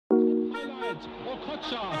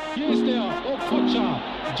Okocha, hier ist er, Okocha,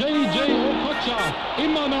 JJ Okocha,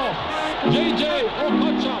 immer noch, JJ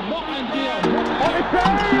Okocha, noch ein Dreher,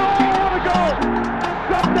 Onisei, oh, what a goal!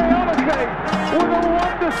 Sunday Onisei with a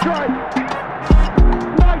wonder strike.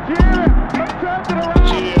 Nigeria have turned it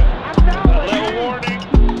around, and now A little warning,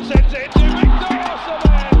 sends it to Victor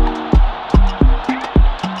Osimhen.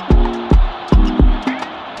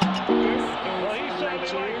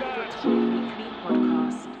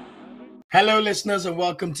 Hello, listeners, and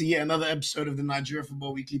welcome to yet another episode of the Nigeria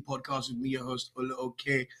Football Weekly podcast with me, your host, Ola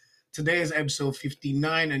Oke. Today is episode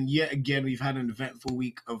 59, and yet again, we've had an eventful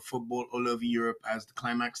week of football all over Europe as the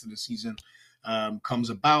climax of the season comes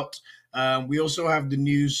about. We also have the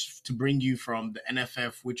news to bring you from the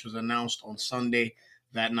NFF, which was announced on Sunday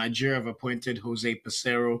that Nigeria have appointed Jose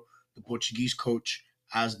Peseiro, the Portuguese coach,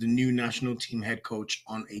 as the new national team head coach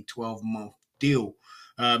on a 12-month deal.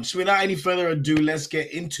 So without any further ado, let's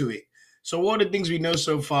get into it. So what are the things we know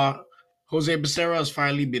so far? Jose Peseiro has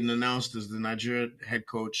finally been announced as the Nigeria head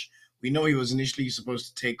coach. We know he was initially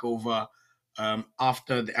supposed to take over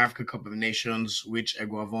after the Africa Cup of Nations, which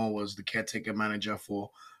Eguavoen was the caretaker manager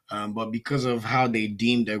for. But because of how they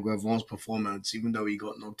deemed Eguavoen's performance, even though he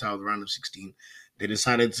got knocked out of the round of 16, they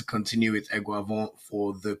decided to continue with Eguavoen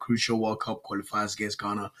for the crucial World Cup qualifiers against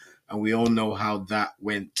Ghana. And we all know how that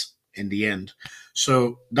went in the end.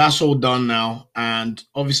 So that's all done now. And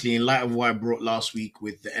obviously, in light of what I brought last week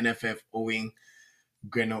with the NFF owing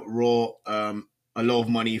Gernot Raw a lot of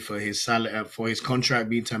money for his salary, for his contract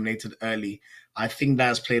being terminated early, I think that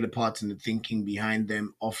has played a part in the thinking behind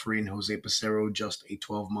them offering Jose Peseiro just a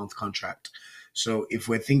 12-month contract. So if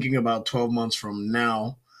we're thinking about 12 months from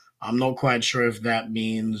now, I'm not quite sure if that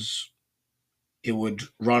means it would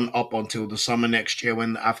run up until the summer next year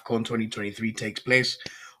when the AFCON 2023 takes place,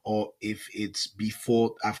 or if it's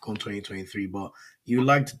before AFCON 2023. But you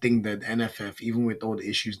like to think that NFF, even with all the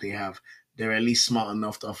issues they have, they're at least smart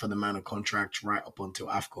enough to offer the man a contract right up until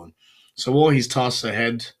AFCON. So all his tasks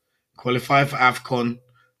ahead: qualify for AFCON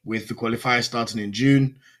with the qualifier starting in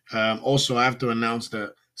June. Also, I have to announce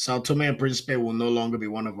that Sao Tome and Principe will no longer be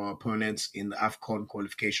one of our opponents in the AFCON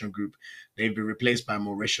qualification group. They've been replaced by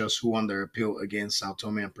Mauritius, who won their appeal against Sao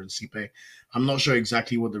Tome and Principe. I'm not sure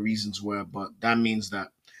exactly what the reasons were, but that means that,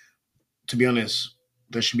 to be honest,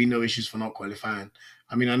 there should be no issues for not qualifying.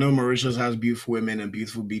 I mean, I know Mauritius has beautiful women and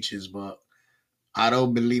beautiful beaches, but I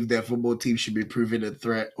don't believe their football team should be proving a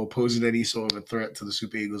threat or posing any sort of a threat to the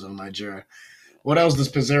Super Eagles of Nigeria. What else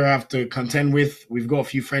does Peseiro have to contend with? We've got a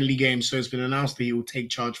few friendly games, so it's been announced that he will take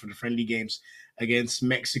charge for the friendly games against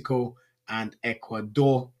Mexico and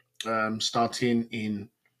Ecuador, starting in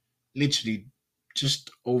literally just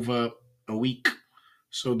over a week.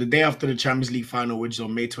 So the day after the Champions League final, which is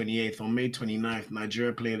on May 28th, on May 29th,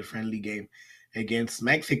 Nigeria played a friendly game against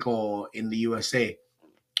Mexico in the USA.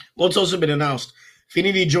 What's also been announced,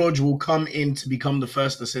 Finidi George will come in to become the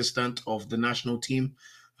first assistant of the national team.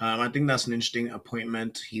 I think that's an interesting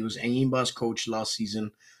appointment. He was Enyimba's coach last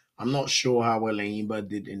season. I'm not sure how well Enyimba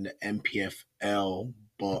did in the MPFL,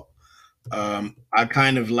 but I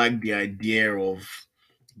kind of like the idea of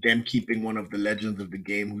them keeping one of the legends of the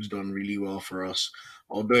game who's done really well for us.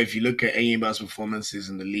 Although if you look at Enyimba's performances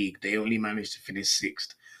in the league, they only managed to finish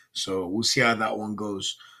sixth. So we'll see how that one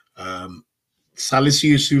goes. Salisu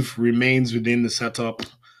Yusuf remains within the setup.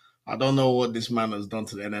 I don't know what this man has done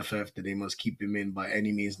to the NFF that they must keep him in by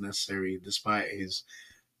any means necessary, despite his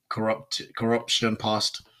corruption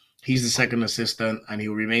past. He's the second assistant, and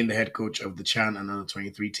he'll remain the head coach of the Chan and under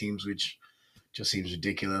 23 teams, which just seems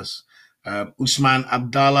ridiculous. Usman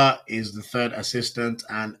Abdallah is the third assistant,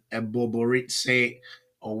 and Eboboritse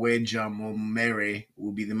Owejamomere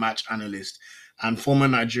will be the match analyst. And former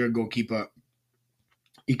Nigeria goalkeeper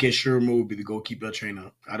Ike Shiroma will be the goalkeeper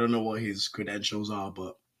trainer. I don't know what his credentials are,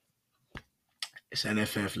 but it's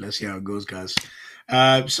NFF. Let's see how it goes, guys.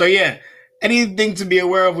 So yeah, anything to be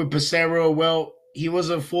aware of with Peseiro? Well, he was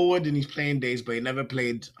a forward in his playing days, but he never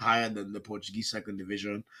played higher than the Portuguese second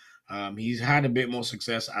division. He's had a bit more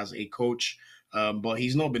success as a coach, but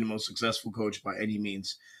he's not been the most successful coach by any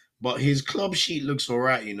means. But his club sheet looks all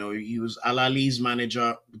right. You know, he was Al Ahly's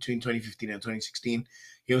manager between 2015 and 2016.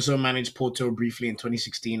 He also managed Porto briefly in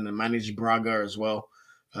 2016 and managed Braga as well.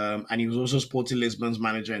 And he was also Sporting Lisbon's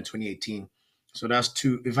manager in 2018. So that's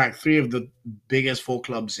three of the biggest four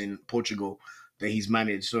clubs in Portugal that he's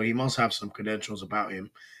managed. So he must have some credentials about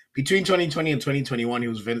him. Between 2020 and 2021, he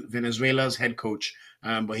was Venezuela's head coach,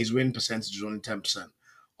 but his win percentage was only 10%.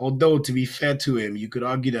 Although, to be fair to him, you could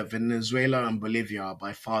argue that Venezuela and Bolivia are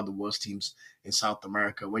by far the worst teams in South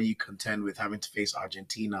America, where you contend with having to face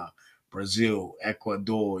Argentina, Brazil,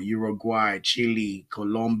 Ecuador, Uruguay, Chile,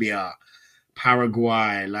 Colombia,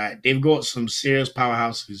 Paraguay. Like they've got some serious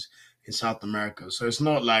powerhouses in South America. So it's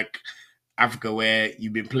not like Africa where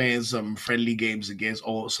you've been playing some friendly games against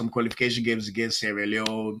or some qualification games against Sierra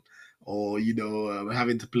Leone or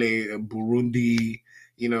having to play Burundi.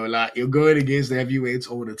 Like you're going against the heavyweights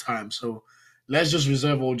all the time. So let's just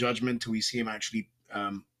reserve all judgment till we see him actually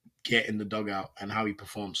get in the dugout and how he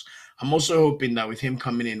performs. I'm also hoping that with him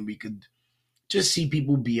coming in, we could just see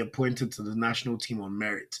people be appointed to the national team on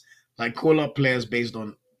merit, like call up players based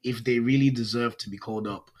on if they really deserve to be called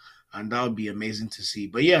up, and that would be amazing to see.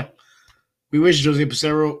 But yeah, we wish Jose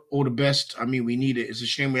Pesero all the best. I mean, we need it. It's a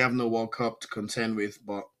shame we have no World Cup to contend with,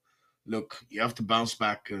 but look, you have to bounce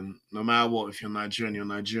back, and no matter what, if you're Nigerian, you're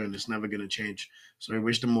Nigerian. It's never going to change. So we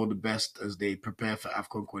wish them all the best as they prepare for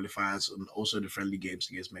AFCON qualifiers and also the friendly games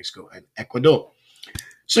against Mexico and Ecuador.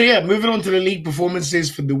 So yeah, moving on to the league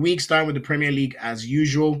performances for the week, starting with the Premier League as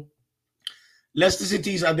usual. Leicester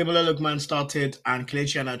City's Ademola Lookman started and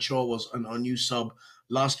Kelechi Iheanacho was an unused sub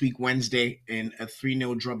last week Wednesday in a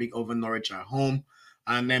 3-0 drubbing over Norwich at home.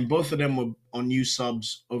 And then both of them were unused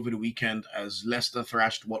subs over the weekend as Leicester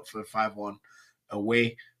thrashed Watford 5-1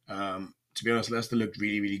 away. To be honest, Leicester looked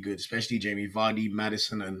really, really good, especially Jamie Vardy,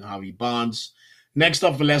 Maddison, and Harvey Barnes. Next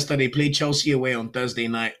up for Leicester, they played Chelsea away on Thursday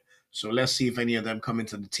night. So let's see if any of them come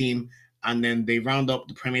into the team. And then they round up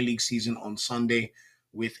the Premier League season on Sunday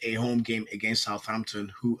with a home game against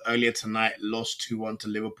Southampton, who earlier tonight lost 2-1 to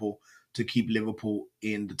Liverpool to keep Liverpool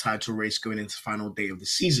in the title race going into the final day of the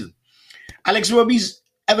season. Alex Iwobi's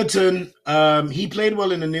Everton, he played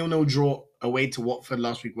well in a 0-0 draw away to Watford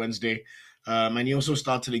last week Wednesday. And he also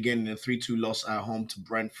started again in a 3-2 loss at home to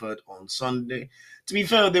Brentford on Sunday. To be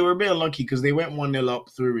fair, they were a bit unlucky because they went 1-0 up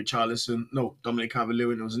through Dominic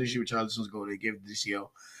Calvert-Lewin. It was initially Richarlison's goal. They gave the DCL.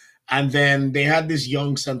 And then they had this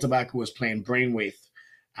young centre-back who was playing Brainwaith.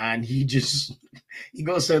 And he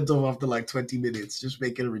got sent off after like 20 minutes, just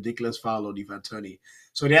making a ridiculous foul on Ivan Toney.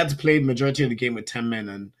 So they had to play the majority of the game with 10 men,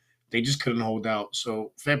 and they just couldn't hold out.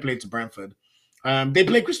 So fair play to Brentford. They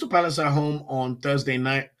play Crystal Palace at home on Thursday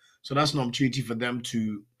night. So that's an opportunity for them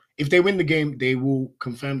to, if they win the game, they will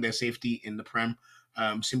confirm their safety in the Prem,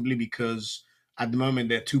 simply because at the moment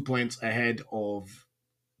they're 2 points ahead of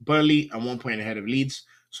Burnley and 1 point ahead of Leeds.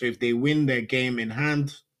 So if they win their game in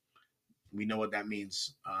hand, we know what that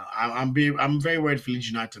means. I'm very worried for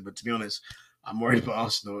Leeds United, but to be honest, I'm worried about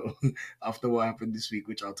Arsenal after what happened this week,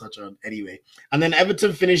 which I'll touch on anyway. And then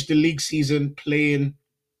Everton finished the league season playing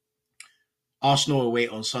Arsenal away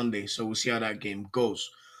on Sunday. So we'll see how that game goes.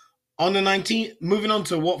 On the 19th, moving on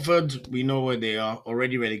to Watford, we know where they are,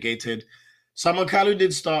 already relegated. Samuel Kalu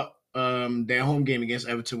did start their home game against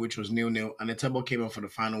Everton, which was 0-0, and Etebo came on for the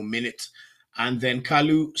final minute. And then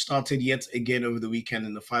Kalu started yet again over the weekend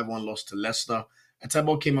in the 5-1 loss to Leicester.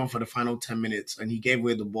 Etebo came on for the final 10 minutes, and he gave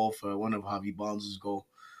away the ball for one of Harvey Barnes' goal.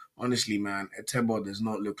 Honestly, man, Etebo does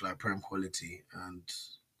not look like prime quality. And,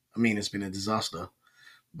 I mean, it's been a disaster.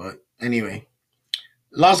 But anyway,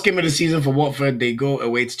 last game of the season for Watford, they go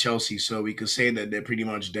away to Chelsea. So we could say that they're pretty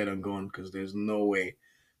much dead and gone because there's no way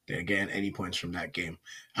they're getting any points from that game.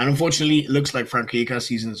 And unfortunately, it looks like Frank Rijkaard's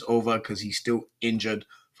season is over because he's still injured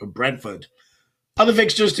for Brentford. Other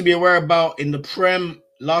fixtures to be aware about in the Prem.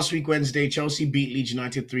 Last week, Wednesday, Chelsea beat Leeds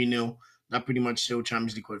United 3-0. That pretty much sealed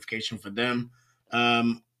Champions League qualification for them.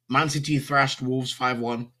 Man City thrashed Wolves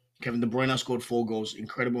 5-1. Kevin De Bruyne scored 4 goals.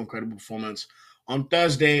 Incredible performance. On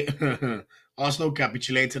Thursday, Arsenal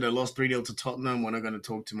capitulated and lost 3-0 to Tottenham. We're not going to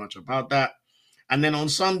talk too much about that. And then on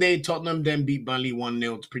Sunday, Tottenham then beat Burnley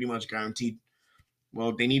 1-0. It's pretty much guaranteed.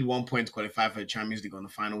 Well, they need 1 point to qualify for the Champions League on the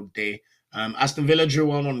final day. Aston Villa drew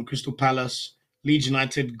 1-1 with Crystal Palace. Leeds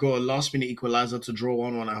United got a last-minute equalizer to draw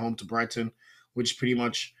 1-1 at home to Brighton, which pretty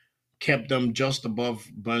much kept them just above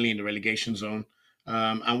Burnley in the relegation zone.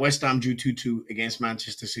 And West Ham drew 2-2 against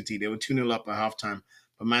Manchester City. They were 2-0 up at halftime,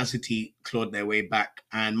 but Man City clawed their way back.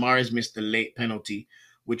 And Mahrez missed the late penalty,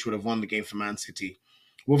 which would have won the game for Man City.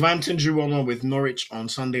 Wolverhampton drew 1-1 with Norwich on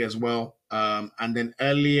Sunday as well. And then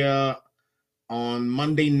earlier on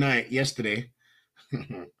Monday night, yesterday,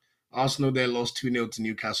 Arsenal there lost 2-0 to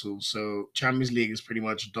Newcastle. So Champions League is pretty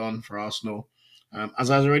much done for Arsenal. As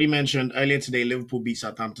I already mentioned earlier today, Liverpool beat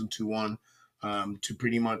Southampton 2-1 to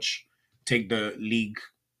pretty much take the league,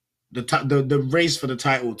 the race for the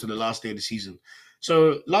title to the last day of the season.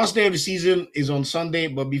 So last day of the season is on Sunday,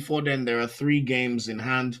 but before then there are 3 games in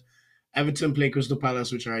hand. Everton play Crystal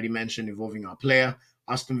Palace, which I already mentioned, involving our player.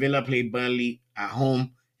 Aston Villa played Burnley at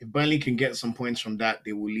home. If Burnley can get some points from that,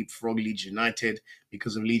 they will leapfrog Leeds United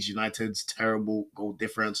because of Leeds United's terrible goal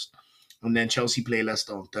difference. And then Chelsea play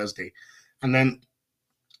Leicester on Thursday. And then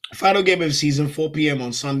final game of the season, 4 p.m.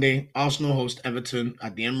 on Sunday, Arsenal host Everton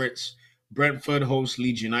at the Emirates. Brentford hosts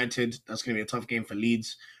Leeds United. That's going to be a tough game for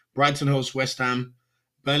Leeds. Brighton hosts West Ham.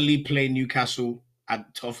 Burnley play Newcastle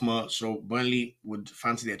at Tottenham, so Burnley would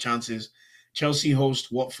fancy their chances. Chelsea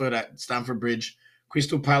host Watford at Stamford Bridge.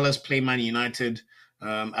 Crystal Palace play Man United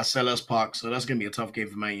at Selhurst Park, so that's going to be a tough game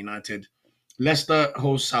for Man United. Leicester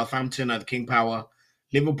hosts Southampton at King Power.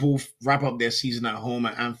 Liverpool wrap up their season at home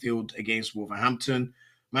at Anfield against Wolverhampton.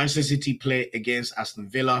 Manchester City play against Aston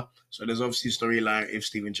Villa. So there's obviously a storyline if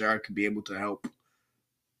Steven Gerrard could be able to help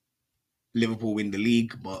Liverpool win the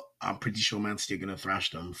league, but I'm pretty sure Man City are going to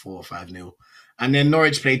thrash them 4 or 5-0. And then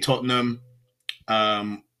Norwich play Tottenham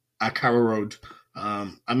at Carrow Road.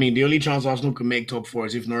 The only chance Arsenal can make top 4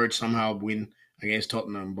 is if Norwich somehow win against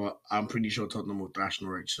Tottenham, but I'm pretty sure Tottenham will thrash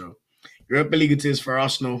Norwich. So Europa League it is for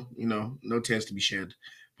Arsenal, no tears to be shed.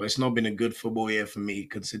 But it's not been a good football year for me,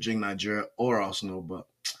 considering Nigeria or Arsenal. But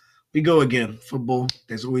we go again. Football,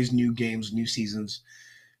 there's always new games, new seasons,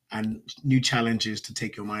 and new challenges to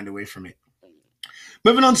take your mind away from it.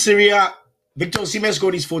 Moving on to Serie A, Victor Osimhen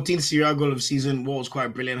scored his 14th Serie A goal of the season. What was quite a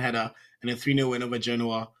brilliant header and a 3-0 win over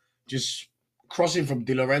Genoa. Just crossing from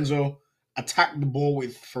Di Lorenzo, attacked the ball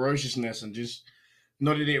with ferociousness and just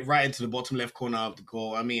nodded it right into the bottom left corner of the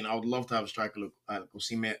goal. I would love to have a striker look like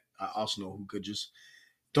Osimhen at Arsenal who could just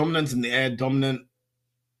dominant in the air, dominant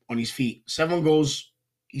on his feet. 7 goals.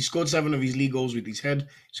 He scored 7 of his league goals with his head.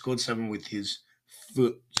 He scored 7 with his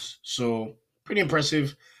foot. So pretty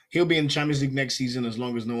impressive. He'll be in the Champions League next season as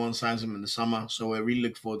long as no one signs him in the summer. So we're really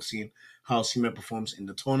looking forward to seeing how Osimhen performs in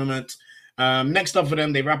the tournament. Next up for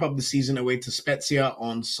them, they wrap up the season away to Spezia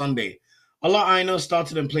on Sunday. Ola Aina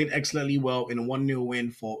started and played excellently well in a 1-0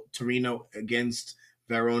 win for Torino against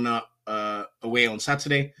Verona away on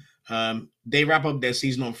Saturday. They wrap up their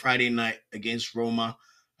season on Friday night against Roma.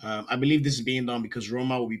 I believe this is being done because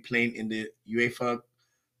Roma will be playing in the UEFA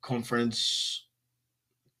Conference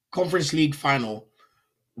League final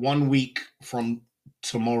 1 week from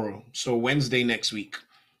tomorrow. So Wednesday next week.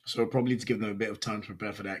 So probably to give them a bit of time to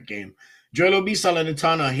prepare for that game. Joel Obi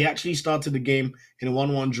Salernitana, he actually started the game in a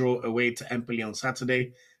 1-1 draw away to Empoli on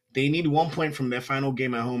Saturday. They need 1 point from their final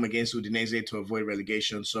game at home against Udinese to avoid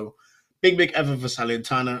relegation. So big effort for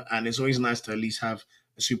Salernitana, and it's always nice to at least have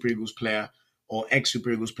a Super Eagles player or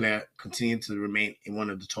ex-Super Eagles player continue to remain in one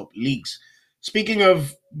of the top leagues. Speaking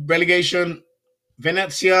of relegation,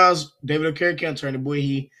 Venezia's David Okereke and Tony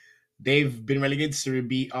Boehi, they've been relegated to Serie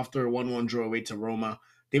B after a 1-1 draw away to Roma.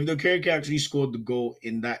 David Okereke actually scored the goal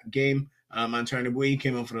in that game, and Tony Boehi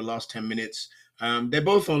came on for the last 10 minutes. They're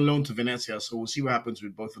both on loan to Venezia, so we'll see what happens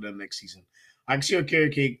with both of them next season. I can see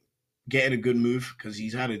Okereke getting a good move because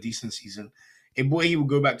he's had a decent season. Boehi will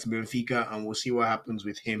go back to Benfica, and we'll see what happens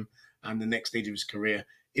with him and the next stage of his career.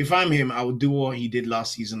 If I'm him, I would do what he did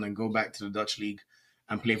last season and go back to the Dutch league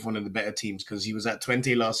and play for one of the better teams because he was at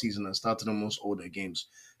 20 last season and started almost all their games.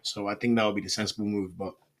 So I think that would be the sensible move,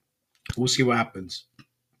 but we'll see what happens.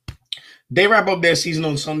 They wrap up their season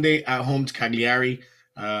on Sunday at home to Cagliari,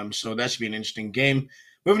 so that should be an interesting game.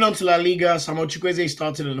 Moving on to La Liga, Samuel Chukwueze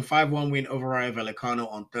started in a 5-1 win over Rayo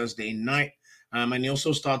Vallecano on Thursday night, and he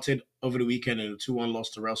also started over the weekend in a 2-1 loss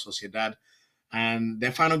to Real Sociedad. And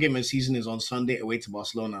their final game of the season is on Sunday away to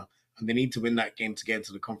Barcelona, and they need to win that game to get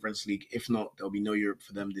into the Conference League. If not, there'll be no Europe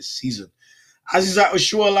for them this season. Azizat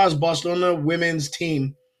Oshuala's Barcelona women's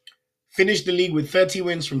team finished the league with 30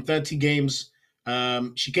 wins from 30 games.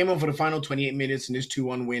 She came on for the final 28 minutes in this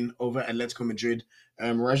 2-1 win over Atletico Madrid.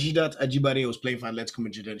 Rajidat Ajibade was playing for Atletico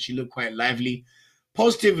Madrid, and she looked quite lively.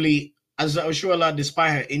 Positively, Azizat Oshuala,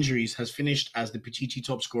 despite her injuries, has finished as the Pichichi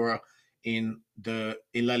top scorer in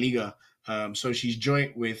La Liga. So she's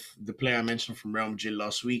joint with the player I mentioned from Real Madrid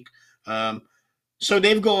last week. So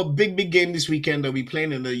they've got a big game this weekend. They'll be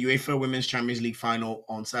playing in the UEFA Women's Champions League final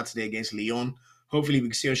on Saturday against Lyon. Hopefully we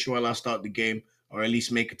can see Oshuala start the game or at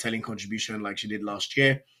least make a telling contribution like she did last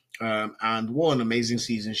year. And what an amazing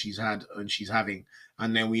season she's had and she's having.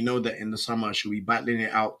 And then we know that in the summer she'll be battling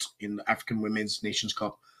it out in the African Women's Nations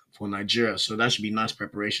Cup for Nigeria. So that should be nice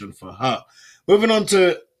preparation for her. Moving on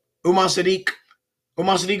to Umar Sadiq.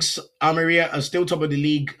 Umar Sadiq's Almeria are still top of the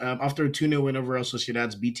league after a 2-0 win over Real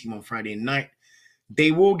Sociedad's B team on Friday night.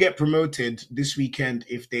 They will get promoted this weekend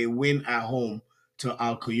if they win at home to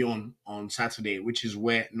Alcoyon on Saturday, which is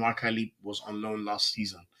where Nwakali was on loan last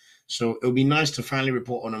season. So it'll be nice to finally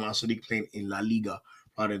report on Umar Sadiq playing in La Liga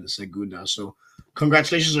rather than Segunda. So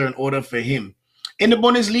congratulations are in order for him. In the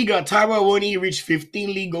Bundesliga, Taiwo Awoniyi reached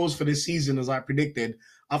 15 league goals for the season, as I predicted,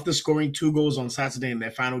 after scoring 2 goals on Saturday in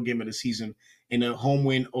their final game of the season in a home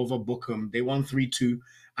win over Bochum. They won 3-2,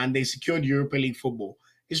 and they secured Europa League football.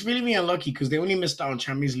 It's really unlucky because they only missed out on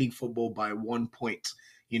Champions League football by 1 point.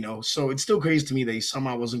 So it's still crazy to me that he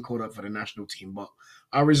somehow wasn't called up for the national team. But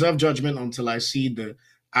I'll reserve judgment until I see the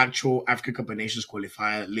actual Africa Cup of Nations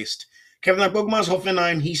qualifier list. Kevin Agbogma's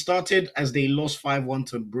Hoffenheim, he started as they lost 5-1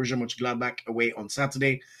 to Borussia Mönchengladbach away on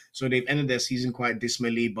Saturday. So they've ended their season quite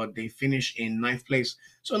dismally, but they finish in 9th place.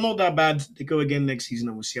 So not that bad. They go again next season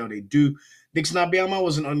and we'll see how they do. Dixon Abiyama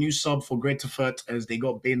was an unused sub for Greater Fürth as they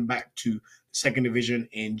got Bain back to the second division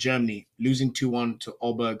in Germany, losing 2-1 to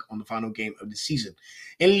Aalborg on the final game of the season.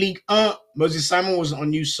 In Ligue 1, Moses Simon was an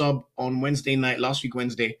unused sub on last week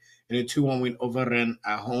Wednesday, in a 2-1 win over Rennes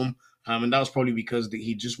at home. And that was probably because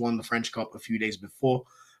he just won the French Cup a few days before.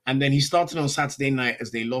 And then he started on Saturday night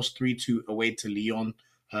as they lost 3-2 away to Lyon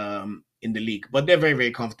in the league. But they're very,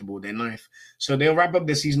 very comfortable. They're ninth. So they'll wrap up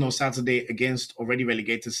the season on Saturday against already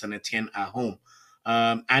relegated Saint-Etienne at home.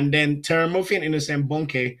 And then Terre Mofi and Innocent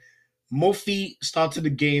Bonke. Mofi started the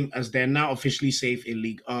game as they're now officially safe in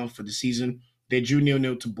Ligue 1 for the season. They drew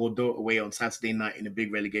 0-0 to Bordeaux away on Saturday night in a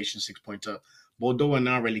big relegation 6-pointer. Bordeaux are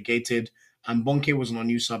now relegated, and Bonke was an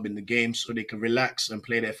unused sub in the game, so they could relax and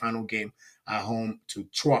play their final game at home to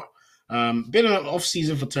Troyes. Been an off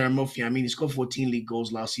season for Terre Mofi. I mean, he scored 14 league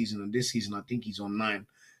goals last season, and this season I think he's on 9.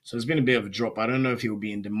 So it's been a bit of a drop. I don't know if he will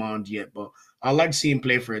be in demand yet, but I like to see him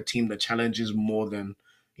play for a team that challenges more than,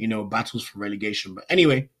 battles for relegation. But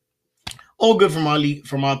anyway, all good from our league,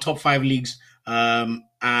 from our top 5 leagues,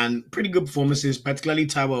 and pretty good performances, particularly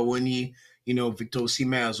Taiwo Awoniyi, Victor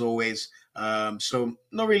Osimhen as always. So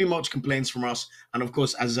not really much complaints from us. And of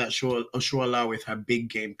course, Azzat Oshoala with her big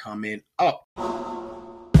game coming up.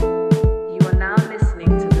 You are now listening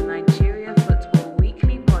to the Nigeria Football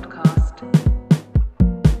Weekly podcast.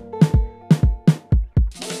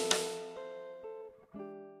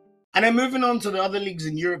 And then moving on to the other leagues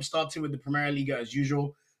in Europe, starting with the Premier League as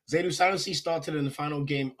usual. Zaidu Sanusi started in the final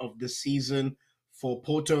game of the season for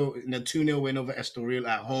Porto in a 2-0 win over Estoril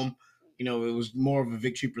at home. It was more of a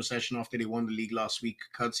victory procession after they won the league last week,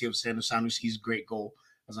 courtesy of Zaidu Sanusi's great goal,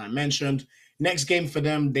 as I mentioned. Next game for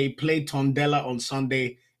them, they play Tondela on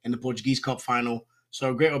Sunday in the Portuguese Cup final.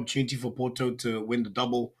 So a great opportunity for Porto to win the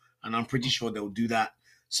double, and I'm pretty sure they'll do that.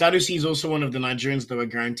 Sanusi is also one of the Nigerians that we're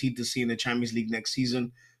guaranteed to see in the Champions League next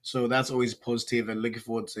season. So that's always positive, and looking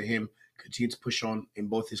forward to him continue to push on in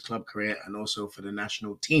both his club career and also for the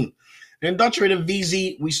national team. In Dutch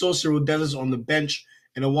Eredivisie, we saw Cyril Dessers on the bench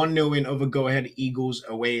in a 1-0 win over Go Ahead Eagles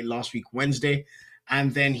away last week Wednesday.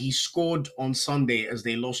 And then he scored on Sunday as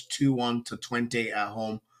they lost 2-1 to Twente at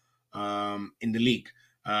home in the league.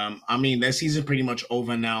 Their season pretty much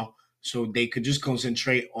over now, so they could just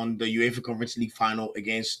concentrate on the UEFA Conference League final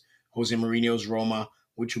against Jose Mourinho's Roma,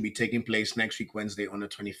 which will be taking place next week Wednesday on the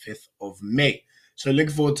 25th of May. So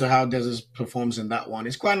looking forward to how Dessers performs in that one.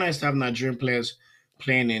 It's quite nice to have Nigerian players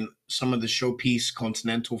playing in some of the showpiece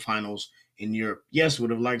continental finals in Europe. Yes,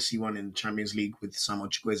 would have liked to see one in the Champions League with Samuel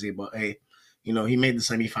Chukwueze, but hey, he made the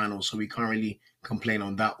semi-finals, so we can't really complain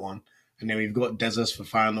on that one. And then we've got Dessers for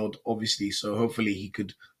Feyenoord, obviously, so hopefully he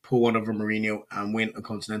could pull one over Mourinho and win a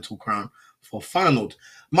continental crown for Feyenoord.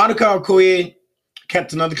 Maduka Okoye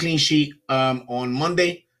kept another clean sheet on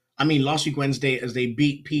last week Wednesday, as they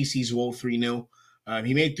beat PEC Zwolle 3-0.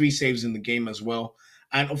 He made 3 saves in the game as well.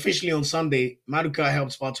 And officially on Sunday, Maduka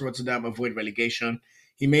helped Sparta Rotterdam avoid relegation.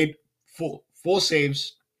 He made four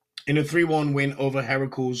saves in a 3-1 win over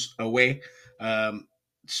Heracles away.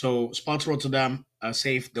 So Sparta Rotterdam are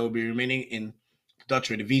safe. They'll be remaining in Dutch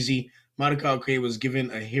Eredivisie. Maduka Okoye was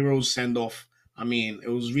given a hero's send-off. It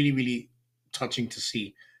was really, really touching to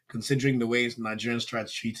see, considering the ways Nigerians try to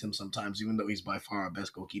treat him sometimes, even though he's by far our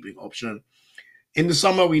best goalkeeping option. In the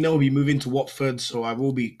summer, we know he'll be moving to Watford, so I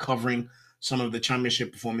will be covering some of the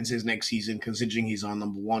championship performances next season, considering he's our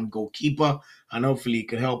number 1 goalkeeper, and hopefully he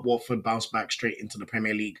could help Watford bounce back straight into the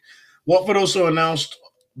Premier League. Watford also announced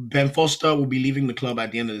Ben Foster will be leaving the club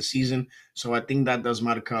at the end of the season, so I think that does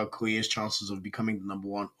Maduka Okoye's chances of becoming the number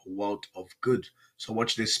 1 a world of good. So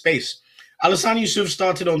watch this space. Alassane Youssouf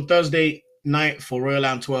started on Thursday night for Royal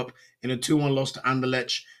Antwerp in a 2-1 loss to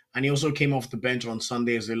Anderlecht, and he also came off the bench on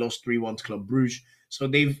Sunday as they lost 3-1 to Club Brugge. So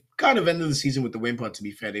they've kind of ended the season with the whimper, to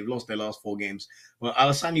be fair. They've lost their last 4 games. Well,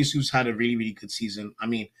 Alassane Youssouf's had a really, really good season.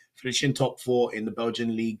 Finishing top 4 in the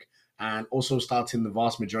Belgian league and also starting the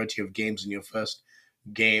vast majority of games in your first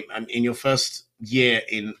game and in your first year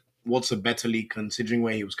in what's a better league, considering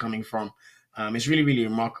where he was coming from. It's really, really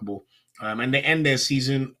remarkable. And they end their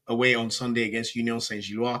season away on Sunday against Union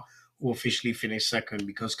Saint-Gilloise, who officially finished second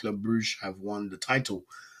because Club Brugge have won the title.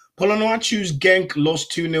 Polonwachu's Genk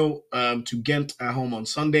lost 2-0 to Ghent at home on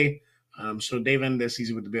Sunday. So they've ended their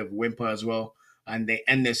season with a bit of a whimper as well. And they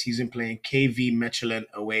end their season playing KV Mechelen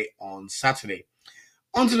away on Saturday.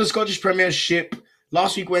 On to the Scottish Premiership.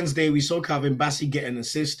 Last week, Wednesday, we saw Calvin Bassey get an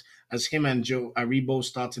assist as him and Joe Aribo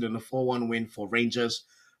started in a 4-1 win for Rangers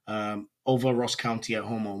over Ross County at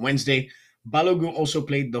home on Wednesday. Balogun also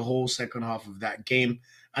played the whole second half of that game.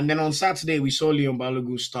 And then on Saturday, we saw Leon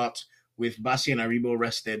Balogun start with Bassey and Aribo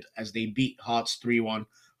rested as they beat Hearts 3-1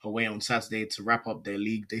 away on Saturday to wrap up their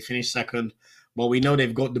league. They finished second, but we know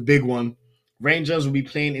they've got the big one. Rangers will be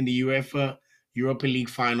playing in the UEFA Europa League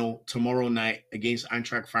final tomorrow night against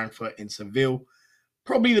Eintracht Frankfurt in Seville.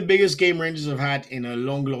 Probably the biggest game Rangers have had in a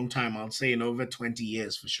long, long time. I'd say in over 20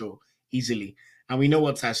 years for sure, easily. And we know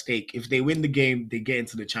what's at stake. If they win the game, they get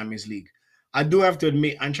into the Champions League. I do have to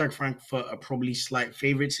admit, Eintracht Frankfurt are probably slight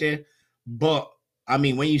favorites here. But, I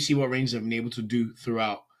mean, when you see what Rangers have been able to do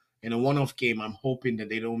throughout, in a one-off game, I'm hoping that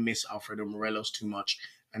they don't miss Alfredo Morelos too much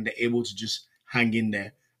and they're able to just hang in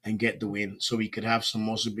there and get the win so we could have some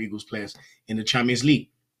more Super Eagles players in the Champions League.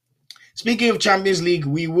 Speaking of Champions League,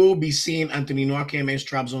 we will be seeing Anthony Nwake against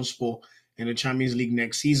Trabzonspor in the Champions League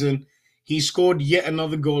next season. He scored yet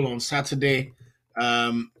another goal on Saturday,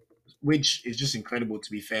 which is just incredible,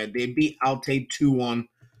 to be fair. They beat Altay 2-1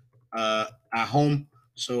 at home,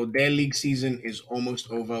 so their league season is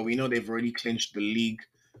almost over. We know they've already clinched the league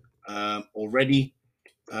already.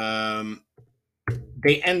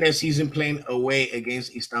 They end their season playing away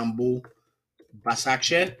against Istanbul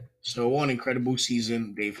Başakşehir. So what an incredible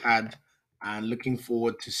season they've had, and looking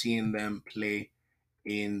forward to seeing them play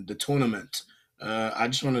in the tournament. I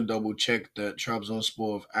just want to double check that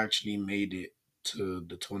Trabzonspor have actually made it to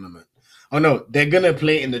the tournament. Oh no, they're gonna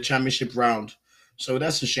play in the championship round. So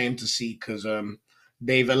that's a shame to see because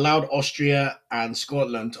they've allowed Austria and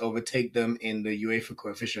Scotland to overtake them in the UEFA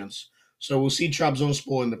coefficients. So we'll see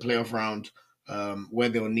Trabzonspor in the playoff round where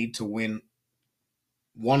they'll need to win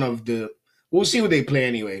one of the. We'll see who they play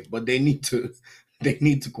anyway, but they need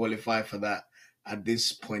to qualify for that at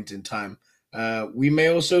this point in time. We may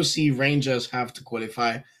also see Rangers have to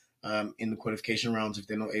qualify in the qualification rounds if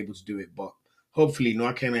they're not able to do it, but hopefully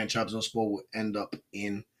Nwakeme and Trabzonspor will end up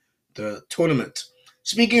in the tournament.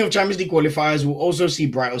 Speaking of Champions League qualifiers, we'll also see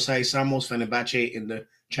Bright Osai Samos Fenerbahce in the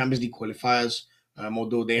Champions League qualifiers,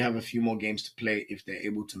 although they have a few more games to play if they're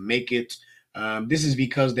able to make it. This is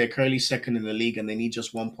because they're currently second in the league and they need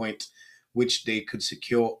just 1 point, which they could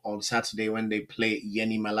secure on Saturday when they play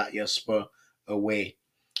Yeni Malatyaspor away.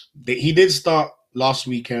 He did start last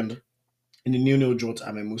weekend in the 0-0 draw to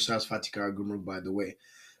Ahmed Musa's Fatih Karagümrük, by the way.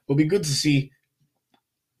 It'll be good to see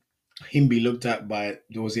him be looked at by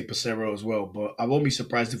Jose Peseiro as well, but I won't be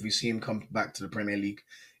surprised if we see him come back to the Premier League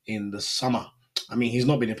in the summer. I mean, he's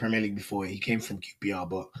not been in the Premier League before. He came from QPR,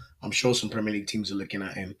 but I'm sure some Premier League teams are looking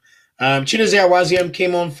at him. Chidozie Awaziem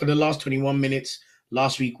came on for the last 21 minutes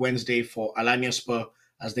last week, Wednesday, for Alanyaspor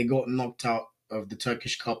as they got knocked out of the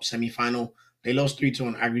Turkish Cup semi-final. They lost 3-2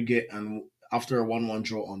 on aggregate and after a 1-1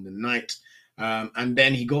 draw on the night. And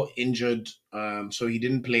then he got injured, so he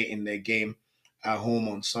didn't play in their game at home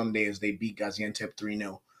on Sunday as they beat Gaziantep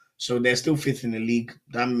 3-0. So they're still fifth in the league.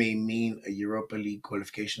 That may mean a Europa League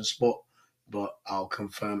qualification spot, but I'll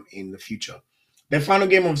confirm in the future. Their final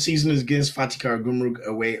game of the season is against Fatih Karagümrük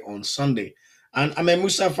away on Sunday. And Ahmed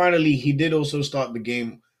Musa, finally, he did also start the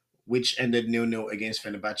game, which ended 0-0 against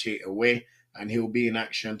Fenerbahce away, and he'll be in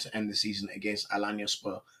action to end the season against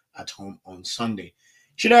Alanyaspor at home on Sunday.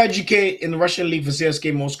 Shida GK in the Russian league for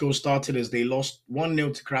CSKA Moscow started as they lost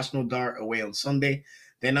 1-0 to Krasnodar away on Sunday.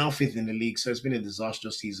 They're now fifth in the league, so it's been a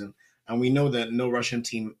disastrous season. And we know that no Russian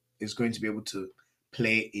team is going to be able to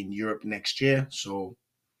play in Europe next year, so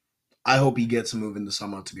I hope he gets a move in the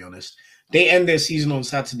summer, to be honest. They end their season on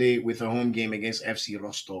Saturday with a home game against FC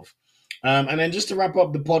Rostov. And then just to wrap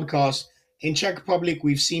up the podcast, in Czech Republic,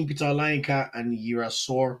 we've seen Peter Lainka and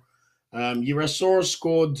Jirasor. Jirasor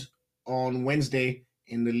scored on Wednesday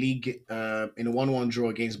in the league in a 1-1 draw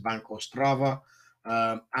against Bank Ostrava.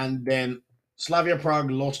 And then Slavia Prague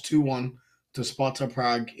lost 2-1 to Sparta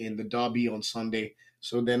Prague in the derby on Sunday.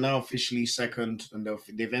 So they're now officially second, and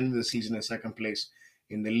they've ended the season in second place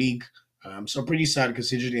in the league. So pretty sad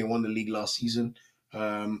considering they won the league last season.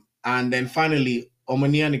 And then finally,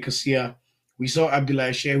 Omonia Nicosia, we saw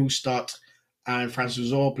Abdullahi Shehu start, and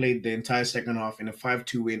Francouzot played the entire second half in a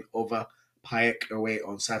 5-2 win over Payek away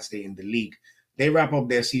on Saturday in the league. They wrap up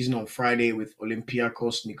their season on Friday with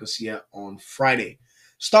Olympiacos Nicosia on Friday.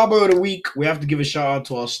 Star Boy of the Week, we have to give a shout out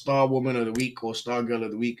to our Star Woman of the Week or Star Girl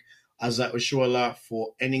of the Week, Azat Oshoala,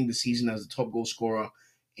 for ending the season as the top goal scorer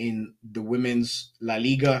in the women's La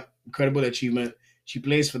Liga. Incredible achievement. She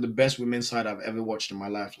plays for the best women's side I've ever watched in my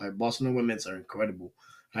life. Like, Barcelona women's are incredible.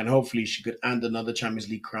 And hopefully she could earn another Champions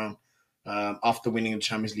League crown after winning the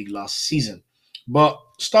Champions League last season. But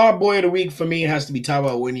Star Boy of the Week for me has to be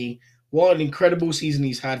Taiwo Awoniyi. What an incredible season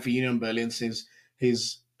he's had for Union Berlin since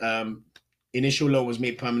his initial loan was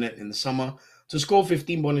made permanent in the summer. To score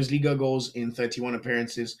 15 Bundesliga goals in 31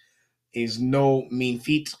 appearances is no mean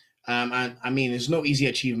feat. And I mean, it's no easy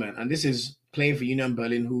achievement. And this is playing for Union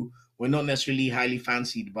Berlin, who were not necessarily highly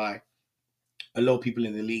fancied by a lot of people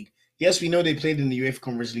in the league. Yes, we know they played in the UEFA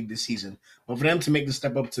Conference League this season, but for them to make the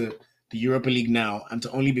step up to the Europa League now and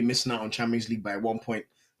to only be missing out on Champions League by 1 point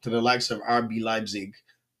to the likes of RB Leipzig,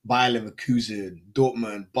 Bayer Leverkusen,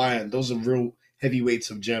 Dortmund, Bayern, those are real heavyweights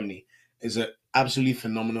of Germany, is an absolutely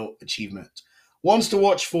phenomenal achievement. Ones to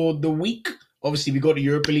watch for the week. Obviously, we got the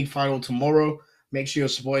Europa League final tomorrow. Make sure you're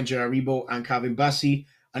supporting Gerard Ribot and Calvin Bassey.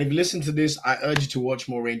 And if you listen to this, I urge you to watch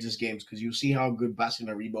more Rangers games because you'll see how good Bassey and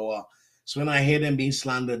Ribot are. So when I hear them being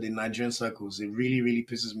slandered in Nigerian circles, it really, really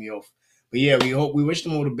pisses me off. But yeah, we wish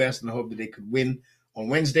them all the best and I hope that they could win on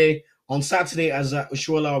Wednesday. On Saturday, as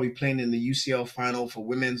Oshoala will be playing in the UCL final for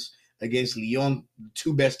women's against Lyon, the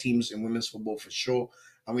two best teams in women's football for sure.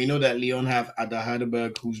 And we know that Lyon have Ada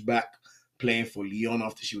Heidelberg, who's back playing for Lyon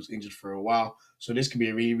after she was injured for a while. So this could be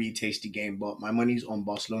a really, really tasty game. But my money's on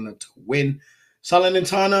Barcelona to win.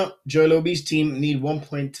 Salernitana, Joel Obi's team need 1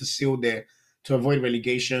 point to seal to avoid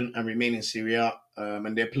relegation and remain in Serie A.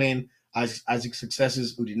 And they're playing Isaac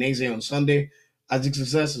Success's Udinese on Sunday. Isaac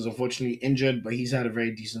Success is unfortunately injured, but he's had a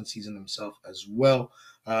very decent season himself as well.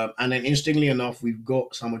 And then interestingly enough, we've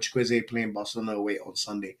got Samuel Chukwueze playing Barcelona away on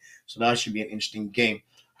Sunday. So that should be an interesting game.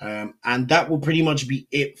 And that will pretty much be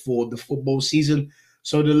it for the football season.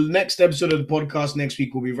 So the next episode of the podcast next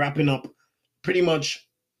week will be wrapping up pretty much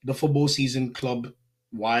the football season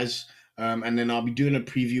club-wise. And then I'll be doing a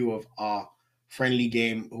preview of our friendly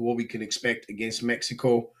game, what we can expect against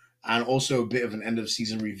Mexico, and also a bit of an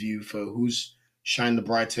end-of-season review for who's shined the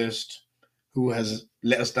brightest, who has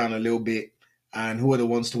let us down a little bit, and who are the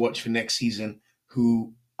ones to watch for next season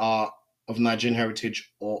who are of Nigerian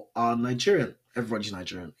heritage or are Nigerian. Everybody's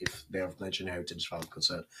Nigerian if they're of Nigerian heritage, as far as I'm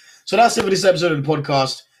concerned. So that's it for this episode of the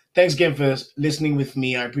podcast. Thanks again for listening with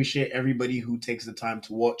me. I appreciate everybody who takes the time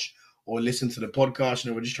to watch or listen to the podcast.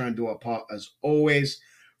 We're just trying to do our part as always.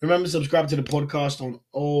 Remember to subscribe to the podcast on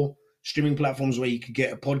all streaming platforms where you could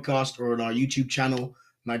get a podcast or on our YouTube channel,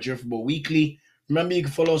 Nigeria Football Weekly. Remember, you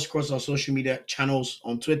can follow us across our social media channels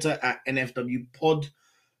on Twitter at NFWPod,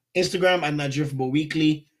 Instagram at Nigeria Football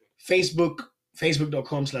Weekly,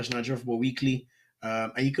 Facebook.com/Nigeria Football Weekly.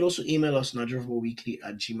 And you can also email us,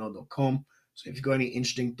 NigeriaFootballWeekly@gmail.com. So if you've got any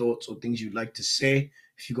interesting thoughts or things you'd like to say,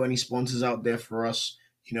 if you've got any sponsors out there for us,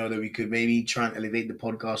 that we could maybe try and elevate the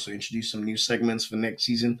podcast or introduce some new segments for next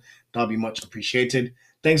season, that'll be much appreciated.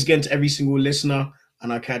 Thanks again to every single listener,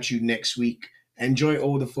 and I'll catch you next week. Enjoy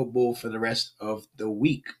all the football for the rest of the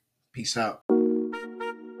week. Peace out.